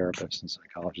 professional therapists and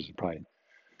psychologists would probably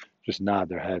just nod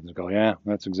their heads and go, "Yeah,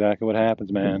 that's exactly what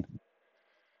happens, man.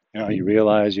 You know, you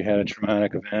realize you had a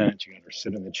traumatic event. You got to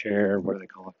sit in the chair. What do they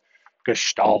call it?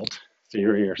 Gestalt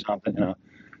theory or something. You know,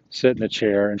 sit in the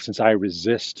chair. And since I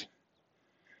resist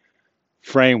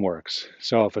frameworks,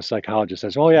 so if a psychologist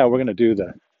says, "Oh yeah, we're going to do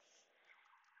the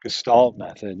Gestalt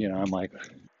method," I'm like,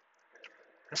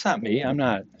 "That's not me. I'm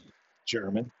not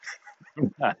German.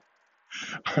 I'm not.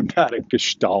 I'm not a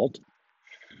Gestalt."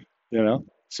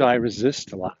 So I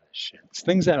resist a lot of this shit. It's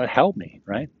things that would help me,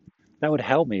 right? That would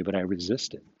help me, but I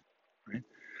resist it, right?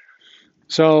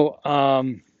 So,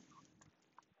 and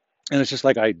it's just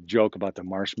like I joke about the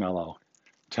marshmallow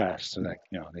test, and like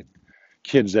the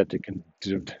kids that can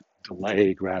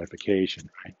delay gratification,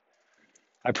 right?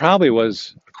 I probably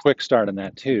was a quick start on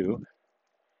that too,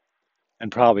 and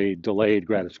probably delayed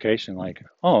gratification. Like,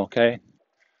 oh, okay,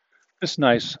 this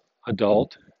nice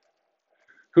adult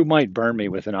who might burn me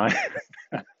with an iron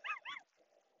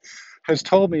has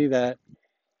told me that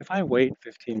if I wait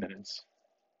 15 minutes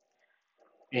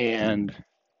and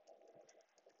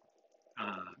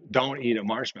don't eat a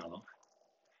marshmallow,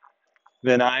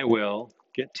 then I will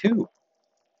get two.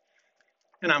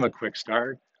 And I'm a quick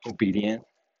start, obedient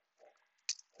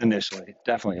initially,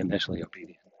 definitely initially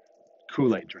obedient.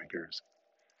 Kool-Aid drinkers,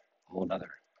 a whole other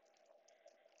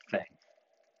thing.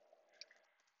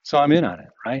 So I'm in on it,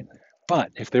 right?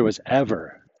 But if there was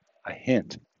ever a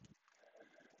hint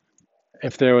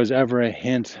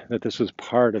that this was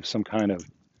part of some kind of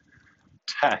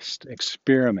test,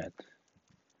 experiment,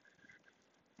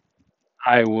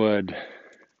 I would,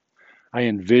 I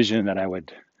envision that I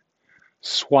would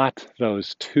swat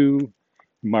those two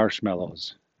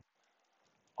marshmallows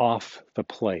off the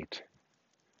plate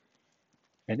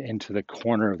and into the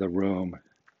corner of the room,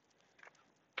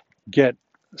 get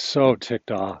so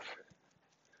ticked off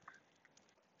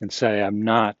and say, I'm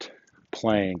not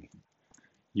playing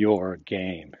your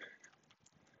game,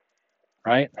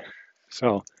 right?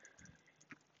 So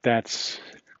that's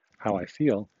how I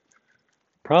feel,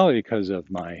 probably because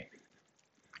of my, I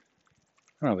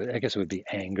don't know, I guess it would be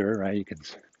anger, right?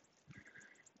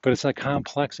 But it's like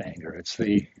complex anger. It's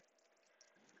the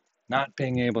not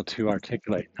being able to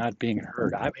articulate, not being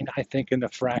heard. I mean, I think in a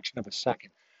fraction of a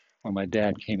second when my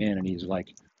dad came in and he's like,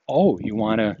 "Oh, you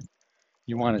want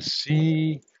to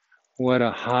see what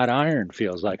a hot iron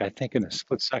feels like?" I think in a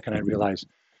split second I realized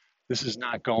this is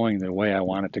not going the way I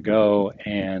want it to go,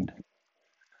 and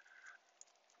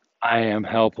I am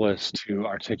helpless to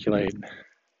articulate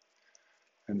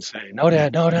and say, "No,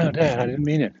 Dad, no, no, Dad, I didn't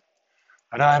mean it.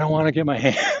 I don't want to get my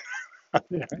hand."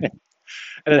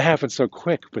 And it happened so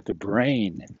quick, but the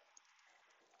brain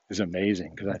is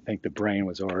amazing because I think the brain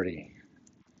was already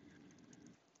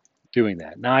doing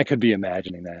that. Now I could be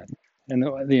imagining that.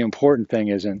 And the important thing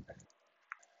isn't,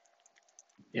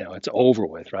 it's over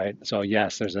with, right? So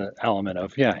yes, there's an element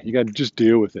of, yeah, you got to just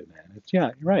deal with it, man.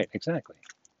 Yeah, you're right, exactly.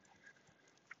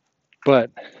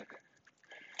 But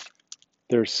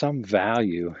there's some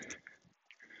value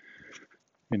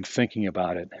in thinking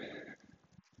about it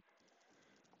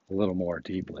a little more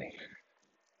deeply.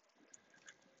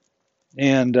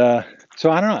 And so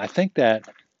I don't know. I think that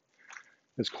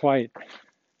is quite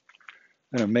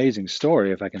an amazing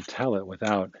story if I can tell it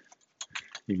without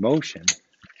emotion.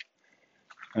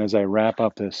 As I wrap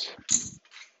up this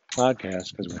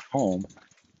podcast because we're home,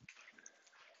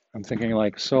 I'm thinking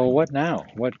like, so what now?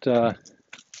 What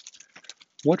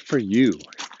for you?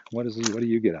 What do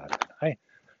you get out of it?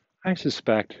 I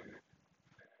suspect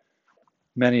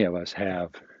many of us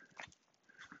have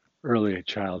early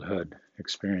childhood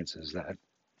experiences that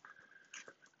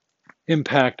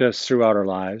impact us throughout our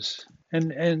lives.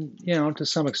 And to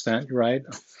some extent, you're right,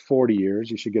 40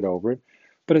 years, you should get over it.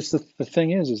 But it's the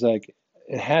thing is like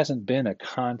it hasn't been a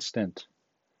constant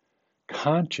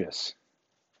conscious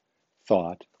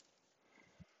thought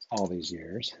all these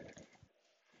years.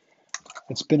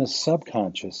 It's been a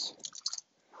subconscious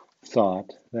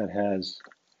thought that has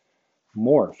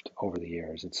morphed over the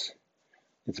years.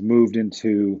 It's moved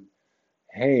into,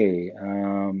 hey,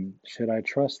 should I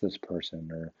trust this person?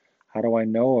 Or how do I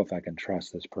know if I can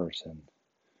trust this person?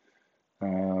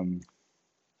 Um,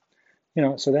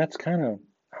 so that's kind of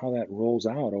how that rolls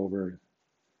out over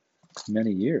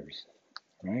many years,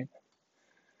 right?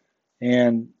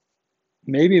 And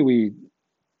maybe we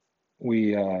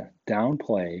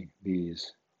downplay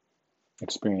these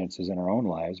experiences in our own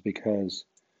lives because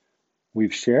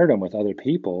we've shared them with other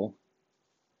people,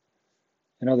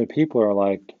 and other people are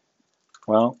like,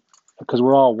 well, because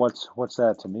we're all, what's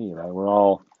that to me, right? We're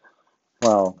all,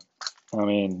 well, I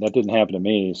mean, that didn't happen to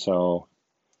me, so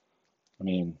I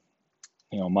mean,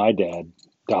 my dad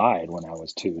died when I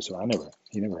was 2, so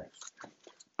he never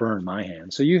burned my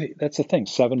hand. So that's the thing,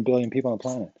 7 billion people on the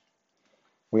planet.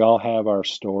 We all have our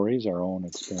stories, our own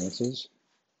experiences.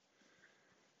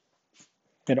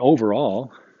 And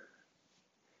overall,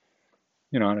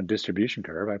 on a distribution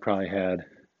curve, I probably had,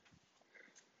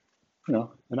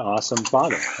 an awesome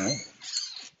father, right?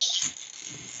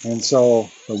 And so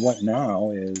the what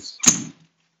now is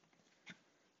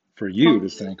for you to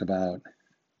think about,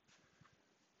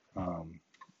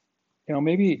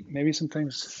 maybe some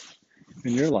things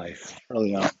in your life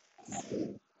early on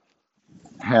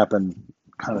happen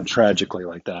kind of tragically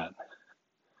like that.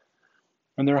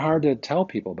 And they're hard to tell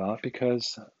people about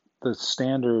because the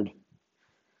standard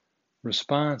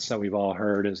response that we've all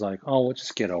heard is like, oh, we'll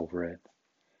just get over it.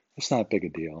 It's not big a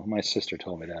deal. My sister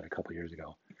told me that a couple years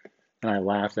ago. And I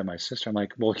laughed at my sister. I'm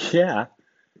like, well, yeah,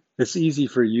 it's easy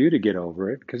for you to get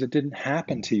over it because it didn't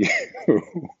happen to you.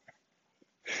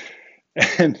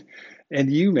 and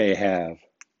you may have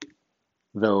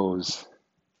those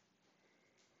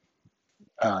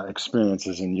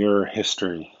experiences in your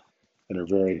history that are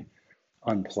very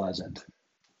unpleasant.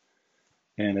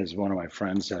 And as one of my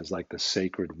friends says, like the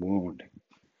sacred wound.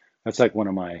 That's like one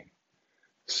of my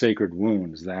sacred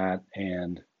wounds, that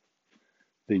and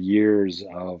the years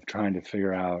of trying to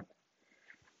figure out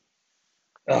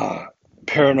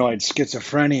paranoid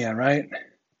schizophrenia, right?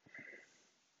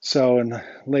 So in the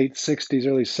late 60s,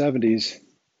 early 70s,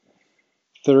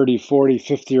 30, 40,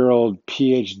 50-year-old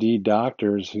PhD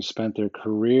doctors who spent their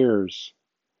careers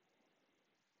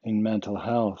in mental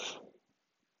health,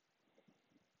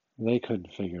 they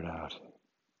couldn't figure it out.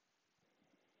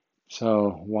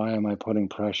 So why am I putting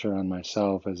pressure on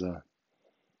myself as a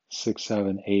 6,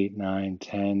 7, 8, 9,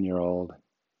 10-year-old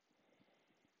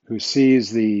who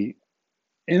sees the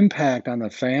impact on the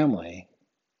family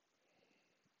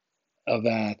of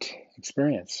that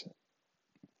experience.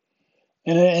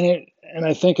 And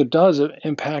I think it does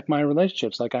impact my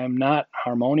relationships. Like I'm not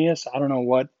harmonious. I don't know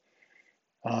what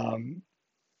um,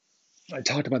 I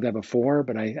talked about that before,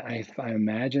 but I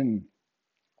imagine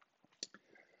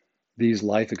these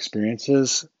life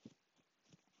experiences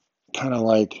kind of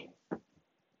like,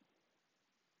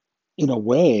 in a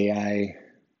way,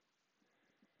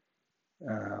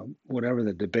 whatever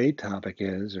the debate topic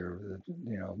is, or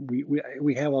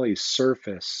we have all these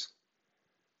surface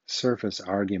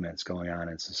arguments going on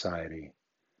in society,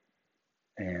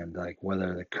 and like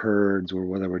whether the Kurds or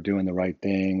whether we're doing the right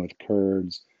thing with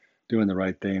Kurds, doing the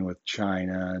right thing with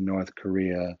China, North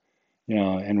Korea,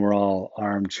 and we're all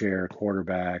armchair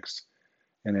quarterbacks,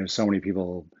 and there's so many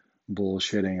people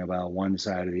bullshitting about one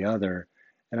side or the other.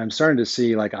 And I'm starting to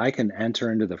see like I can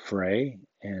enter into the fray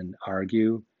and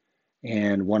argue.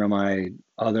 And one of my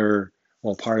other,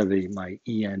 well, part of my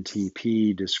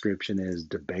ENTP description is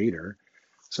debater.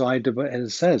 So I debate, as it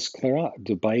says, clear out,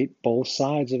 debate both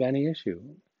sides of any issue.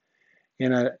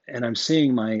 And I'm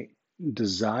seeing my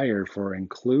desire for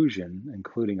inclusion,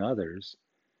 including others.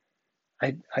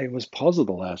 I was puzzled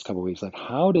the last couple of weeks, like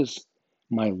how does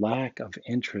my lack of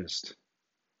interest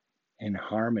in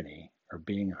harmony or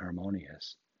being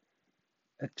harmonious,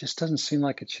 it just doesn't seem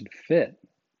like it should fit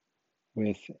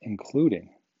with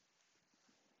including.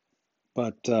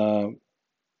 But uh,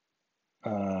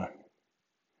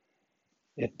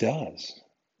 it does.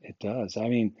 It does. I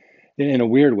mean, in a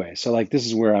weird way. So, like, this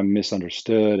is where I'm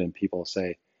misunderstood, and people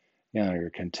say, you're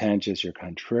contentious, you're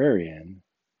contrarian.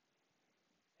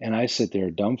 And I sit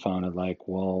there dumbfounded, like,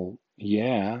 well,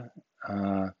 yeah,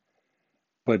 uh,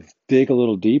 but dig a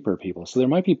little deeper, people. So, there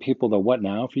might be people that what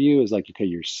now for you is like, okay,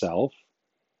 yourself,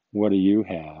 what do you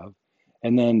have?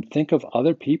 And then think of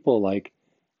other people like,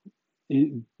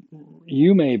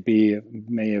 you may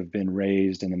have been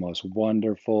raised in the most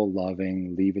wonderful,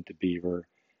 loving, Leave It to Beaver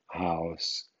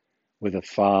house with a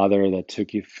father that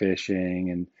took you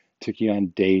fishing and took you on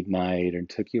date night and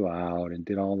took you out and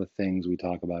did all the things we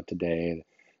talk about today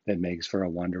that makes for a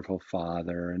wonderful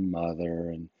father and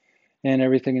mother, and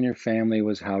everything in your family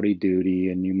was howdy doody,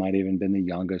 and you might even been the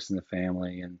youngest in the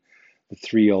family, and the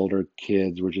three older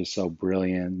kids were just so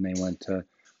brilliant and they went to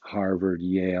Harvard,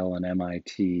 Yale, and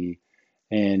MIT,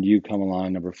 and you come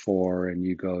along number four and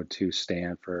you go to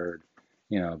Stanford,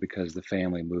 because the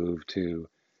family moved to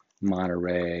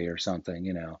Monterey or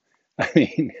something. I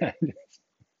mean,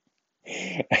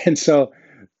 and so,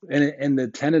 and the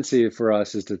tendency for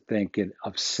us is to think and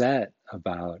upset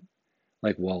about,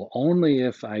 like, well, only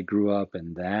if I grew up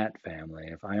in that family,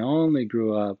 if I only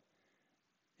grew up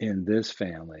in this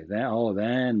family,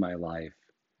 then my life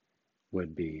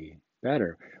would be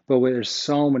better. But there's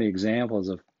so many examples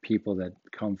of people that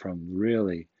come from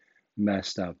really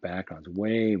messed up backgrounds,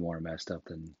 way more messed up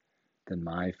than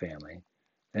my family.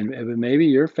 And maybe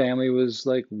your family was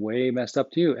like way messed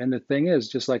up to you. And the thing is,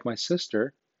 just like my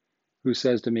sister, who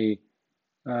says to me,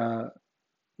 uh,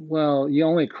 "Well, you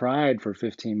only cried for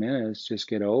 15 minutes. Just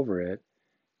get over it."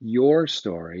 Your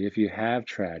story, if you have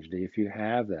tragedy, if you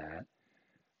have that,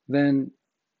 then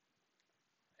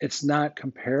it's not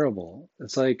comparable.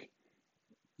 It's like,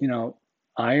 you know,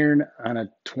 iron on a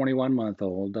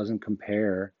 21-month-old doesn't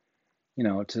compare,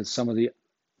 to some of the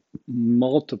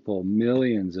multiple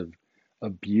millions of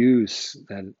abuse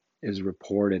that is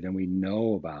reported and we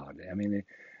know about. I mean,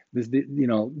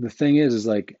 the thing is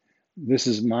like, this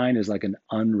is mine is like an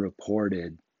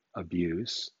unreported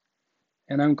abuse.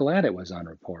 And I'm glad it was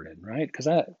unreported, right? Because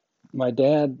my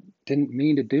dad didn't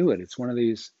mean to do it. It's one of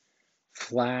these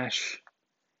flash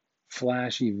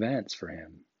flash events for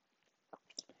him.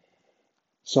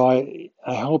 So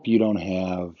I hope you don't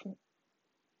have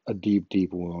a deep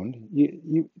wound.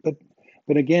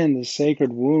 But again, the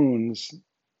sacred wounds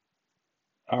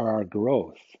are our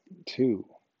growth too.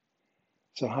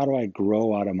 So how do I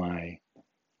grow out of my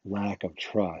lack of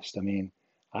trust? I mean,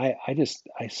 I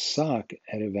suck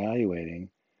at evaluating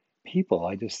people.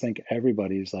 I just think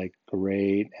everybody's like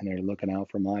great and they're looking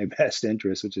out for my best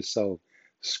interest, which is so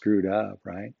screwed up,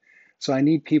 right? So I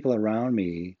need people around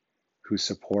me who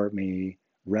support me,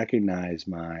 recognize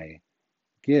my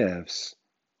gifts,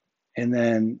 and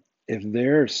then if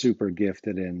they're super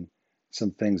gifted in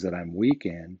some things that I'm weak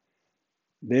in,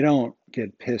 they don't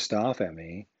get pissed off at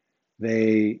me.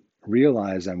 They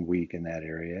realize I'm weak in that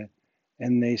area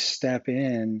and they step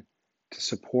in to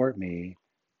support me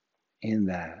in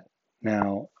that.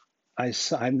 Now,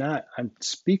 I'm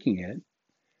speaking it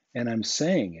and I'm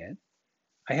saying it.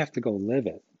 I have to go live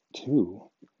it too.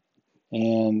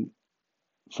 And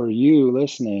for you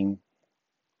listening,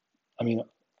 I mean,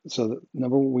 so the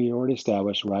number one, we already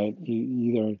established, right?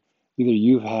 Either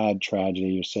you've had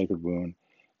tragedy or sacred wound.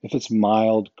 If it's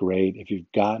mild, great. If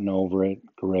you've gotten over it,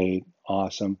 great,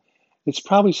 awesome. It's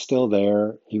probably still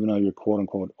there, even though you're quote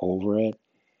unquote over it.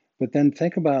 But then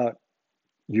think about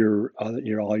your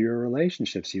all your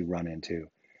relationships you run into.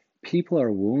 People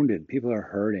are wounded, people are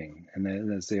hurting, and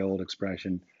there's the old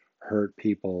expression, hurt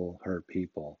people.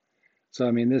 So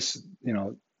I mean,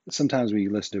 sometimes we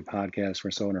listen to podcasts,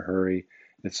 we're so in a hurry,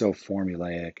 it's so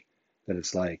formulaic that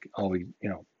it's like, oh,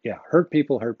 yeah, hurt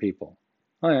people.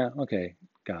 Oh yeah, okay,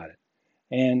 got it.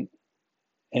 And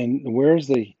where's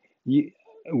you,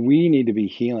 we need to be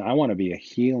healing. I want to be a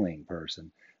healing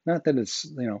person. Not that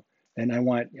and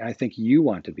I think you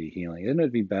want to be healing. Isn't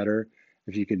it be better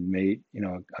if you could mate,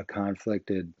 a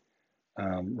conflicted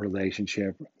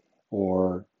relationship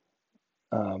or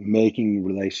making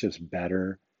relationships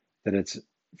better, that it's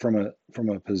from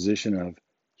a position of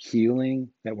healing,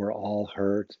 that we're all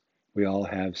hurt, we all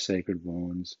have sacred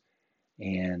wounds,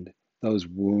 and those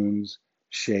wounds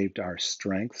shaped our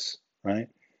strengths, right?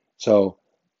 So,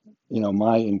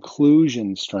 my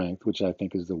inclusion strength, which I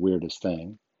think is the weirdest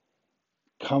thing,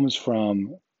 comes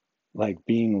from like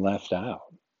being left out.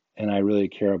 And I really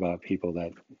care about people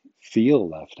that feel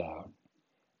left out.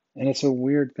 And it's a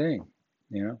weird thing,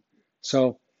 you know?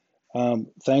 So,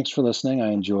 thanks for listening.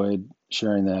 I enjoyed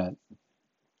sharing that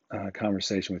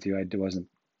conversation with you.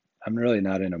 I'm really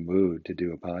not in a mood to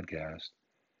do a podcast,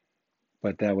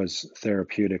 but that was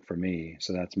therapeutic for me.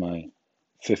 So that's my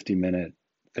 50-minute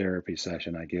therapy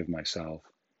session I give myself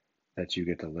that you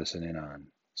get to listen in on.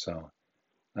 So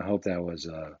I hope that was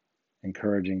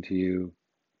encouraging to you.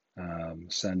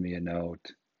 Send me a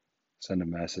note, send a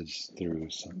message through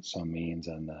some means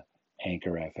on the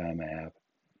Anchor FM app.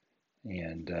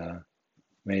 And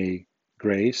may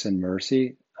grace and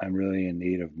mercy, I'm really in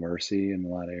need of mercy in a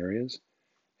lot of areas,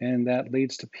 and that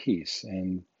leads to peace.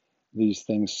 And these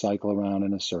things cycle around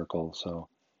in a circle. So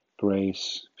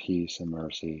grace, peace, and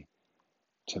mercy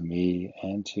to me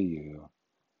and to you.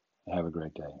 Have a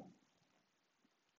great day.